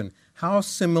question. How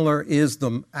similar is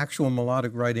the actual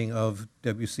melodic writing of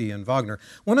Debussy and Wagner?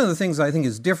 One of the things I think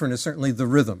is different is certainly the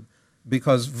rhythm,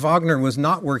 because Wagner was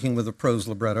not working with a prose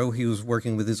libretto. He was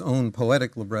working with his own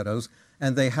poetic librettos,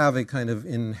 and they have a kind of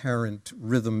inherent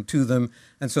rhythm to them,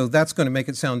 and so that's going to make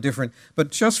it sound different.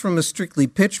 But just from a strictly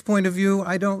pitch point of view,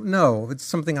 I don't know. It's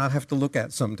something I'll have to look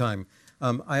at sometime.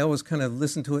 I always kind of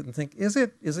listen to it and think, is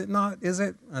it? Is it not? Is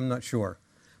it? I'm not sure.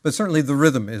 But certainly the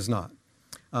rhythm is not.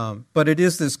 But it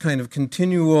is this kind of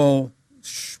continual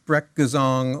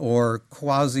Sprechgesang or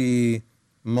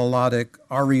quasi-melodic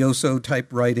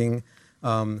arioso-type writing,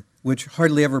 which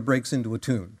hardly ever breaks into a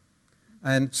tune.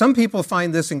 And some people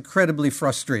find this incredibly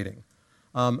frustrating.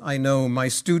 I know my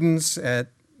students at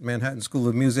Manhattan School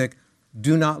of Music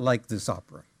do not like this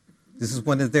opera. This is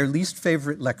one of their least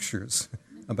favorite lectures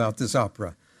about this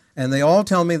opera. And they all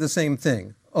tell me the same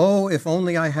thing. Oh, if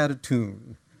only I had a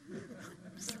tune.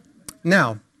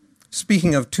 Now,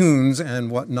 speaking of tunes and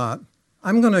whatnot,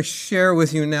 I'm going to share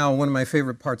with you now one of my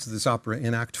favorite parts of this opera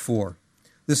in Act 4.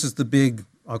 This is the big,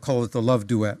 I'll call it the love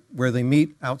duet, where they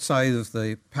meet outside of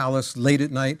the palace late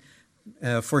at night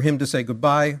for him to say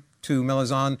goodbye to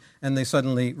Melisande, and they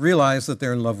suddenly realize that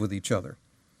they're in love with each other.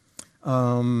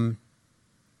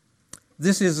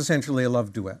 This is essentially a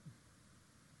love duet.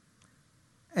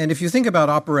 And if you think about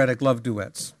operatic love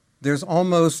duets, there's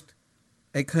almost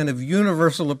a kind of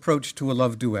universal approach to a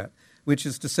love duet, which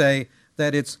is to say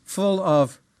that it's full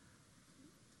of,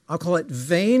 I'll call it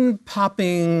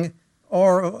vein-popping,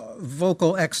 or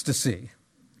vocal ecstasy.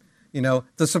 You know,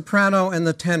 the soprano and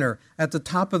the tenor at the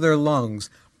top of their lungs.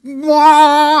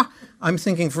 I'm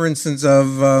thinking, for instance,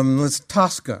 of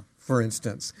Tosca, for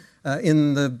instance,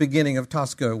 in the beginning of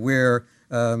Tosca, where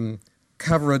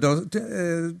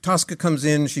Tosca comes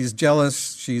in, she's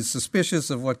jealous, she's suspicious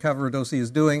of what Cavaradossi is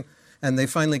doing, and they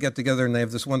finally get together and they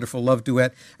have this wonderful love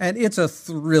duet. And it's a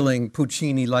thrilling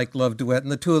Puccini-like love duet,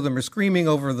 and the two of them are screaming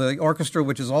over the orchestra,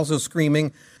 which is also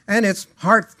screaming, and it's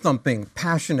heart-thumping,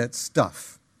 passionate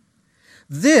stuff.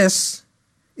 This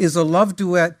is a love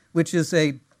duet which is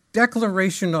a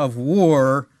declaration of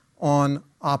war on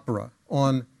opera,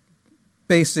 on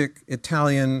basic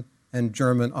Italian and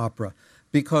German opera,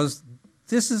 because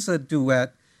this is a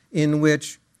duet in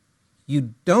which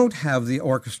you don't have the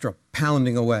orchestra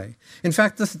pounding away. In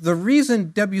fact, the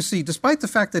reason Debussy, despite the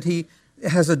fact that he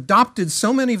has adopted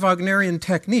so many Wagnerian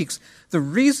techniques, the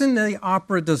reason the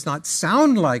opera does not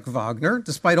sound like Wagner,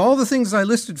 despite all the things I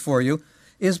listed for you,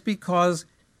 is because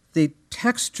the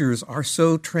textures are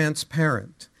so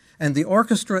transparent and the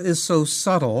orchestra is so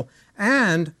subtle,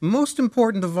 and most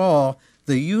important of all,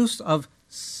 the use of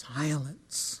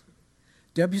silence.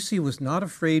 Debussy was not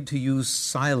afraid to use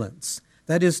silence,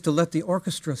 that is, to let the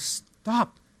orchestra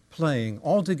stop playing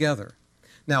altogether.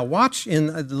 Now watch in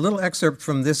a little excerpt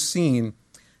from this scene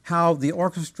how the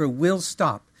orchestra will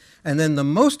stop. And then the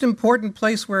most important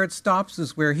place where it stops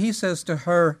is where he says to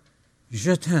her,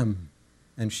 "Je t'aime,"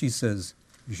 and she says,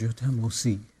 "Je t'aime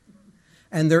aussi."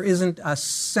 And there isn't a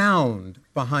sound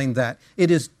behind that. It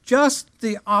is just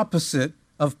the opposite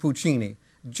of Puccini,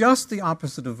 just the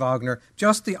opposite of Wagner,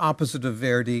 just the opposite of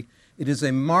Verdi. It is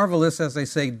a marvelous, as I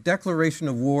say, declaration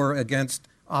of war against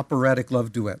operatic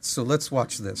love duets. So let's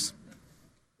watch this.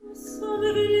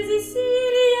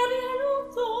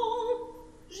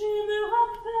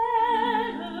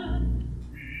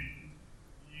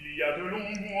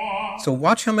 So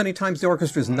watch how many times the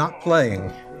orchestra is not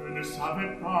playing.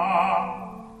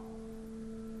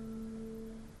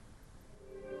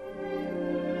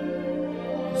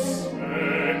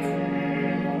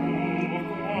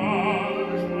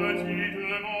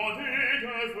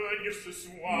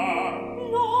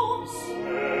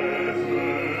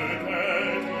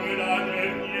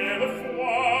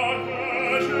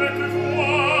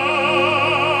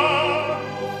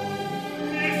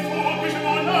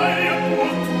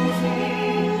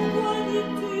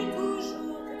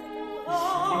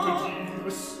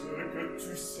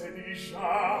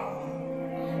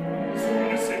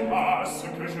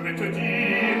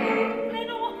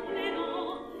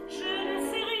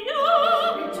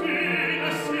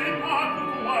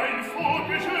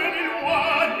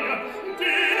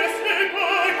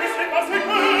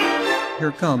 Here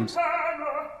it comes.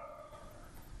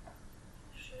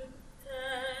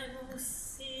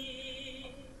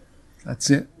 That's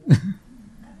it.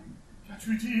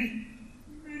 Qu'as-tu dit,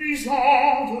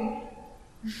 Mélisande?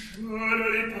 Je ne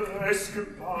l'ai presque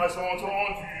pas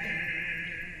entendu.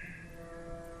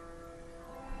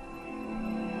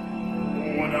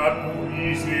 On a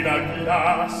brisé la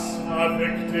glace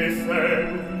avec tes fers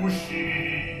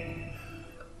rougis.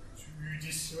 Tu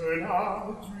dis cela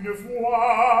d'une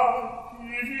voix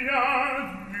qui vient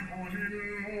du bout du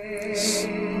monde.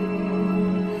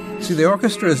 See, the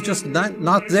orchestra is just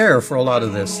not there for a lot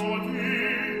of this. Tu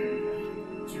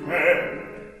m'aimes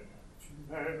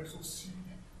aussi.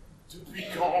 Depuis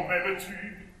quand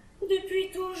m'aimes-tu? Depuis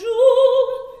toujours,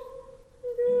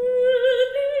 depuis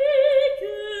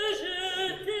que je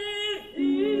t'ai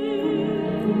vu.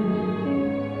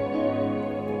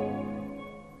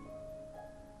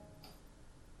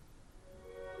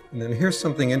 And then here's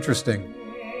something interesting.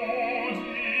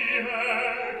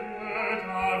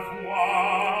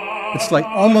 It's like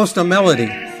almost a melody.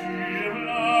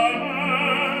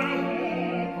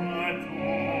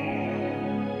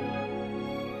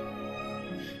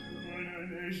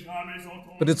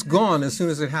 But it's gone as soon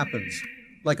as it happens,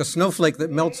 like a snowflake that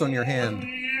melts on your hand.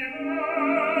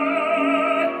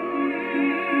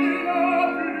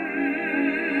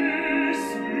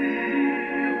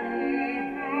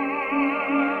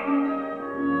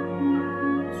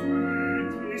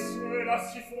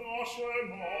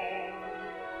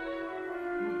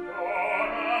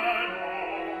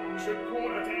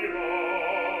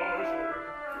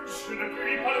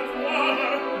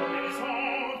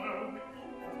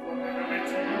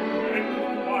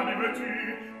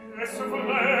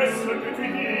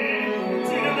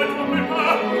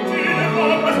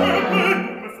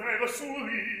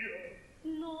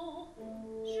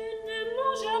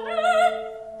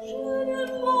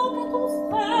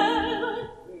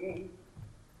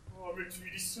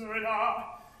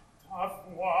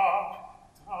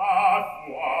 Ta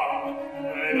foi,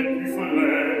 elle est plus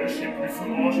fraîche et plus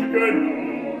franche que nous.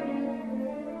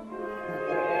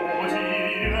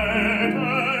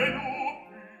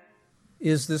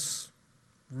 Is this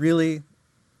really,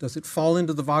 does it fall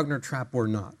into the Wagner trap or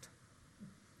not?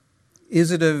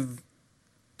 Is it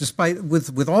despite,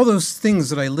 with all those things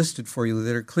that I listed for you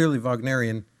that are clearly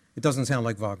Wagnerian, it doesn't sound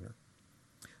like Wagner.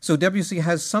 So Debussy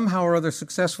has somehow or other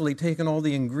successfully taken all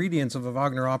the ingredients of a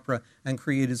Wagner opera and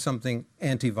created something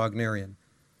anti-Wagnerian.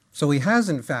 So he has,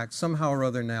 in fact, somehow or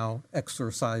other now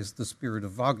exorcised the spirit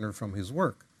of Wagner from his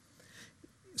work.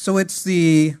 So it's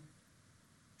the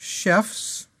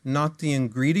chefs, not the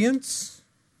ingredients.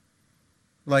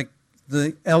 Like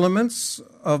the elements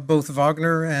of both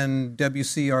Wagner and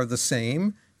Debussy are the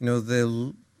same. You know,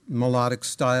 the melodic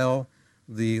style,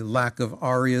 the lack of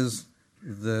arias,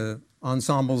 the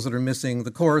ensembles that are missing,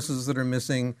 the choruses that are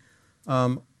missing,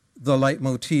 the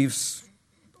leitmotifs,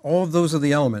 all of those are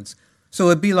the elements. So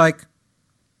it'd be like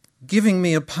giving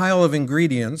me a pile of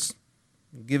ingredients,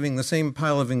 giving the same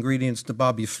pile of ingredients to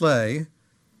Bobby Flay,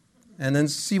 and then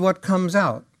see what comes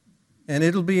out. And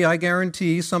it'll be, I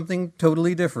guarantee, something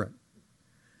totally different.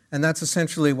 And that's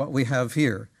essentially what we have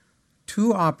here.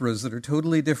 Two operas that are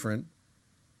totally different,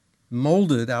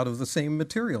 molded out of the same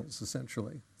materials,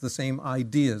 essentially, the same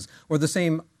ideas, or the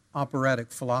same operatic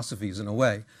philosophies in a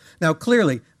way. Now,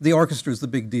 clearly, the orchestra is the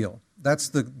big deal. That's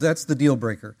the deal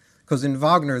breaker. Because in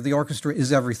Wagner, the orchestra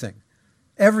is everything.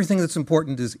 Everything that's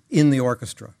important is in the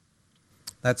orchestra.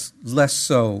 That's less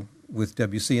so with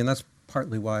Debussy, and that's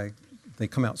partly why they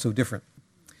come out so different.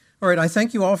 All right, I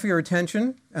thank you all for your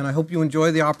attention, and I hope you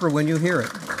enjoy the opera when you hear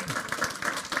it.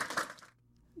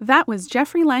 That was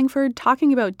Geoffrey Langford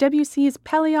talking about Debussy's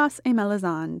Pelléas et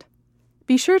Mélisande.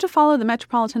 Be sure to follow the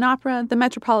Metropolitan Opera, the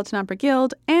Metropolitan Opera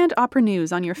Guild, and Opera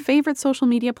News on your favorite social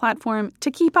media platform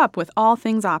to keep up with all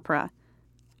things opera.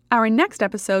 Our next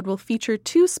episode will feature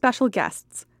two special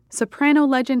guests, soprano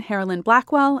legend Harolyn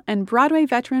Blackwell and Broadway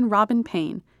veteran Robin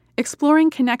Payne,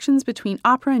 exploring connections between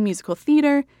opera and musical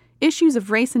theater, issues of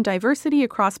race and diversity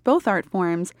across both art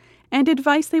forms, and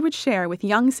advice they would share with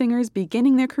young singers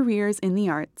beginning their careers in the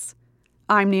arts.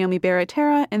 I'm Naomi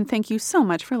Baratera, and thank you so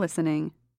much for listening.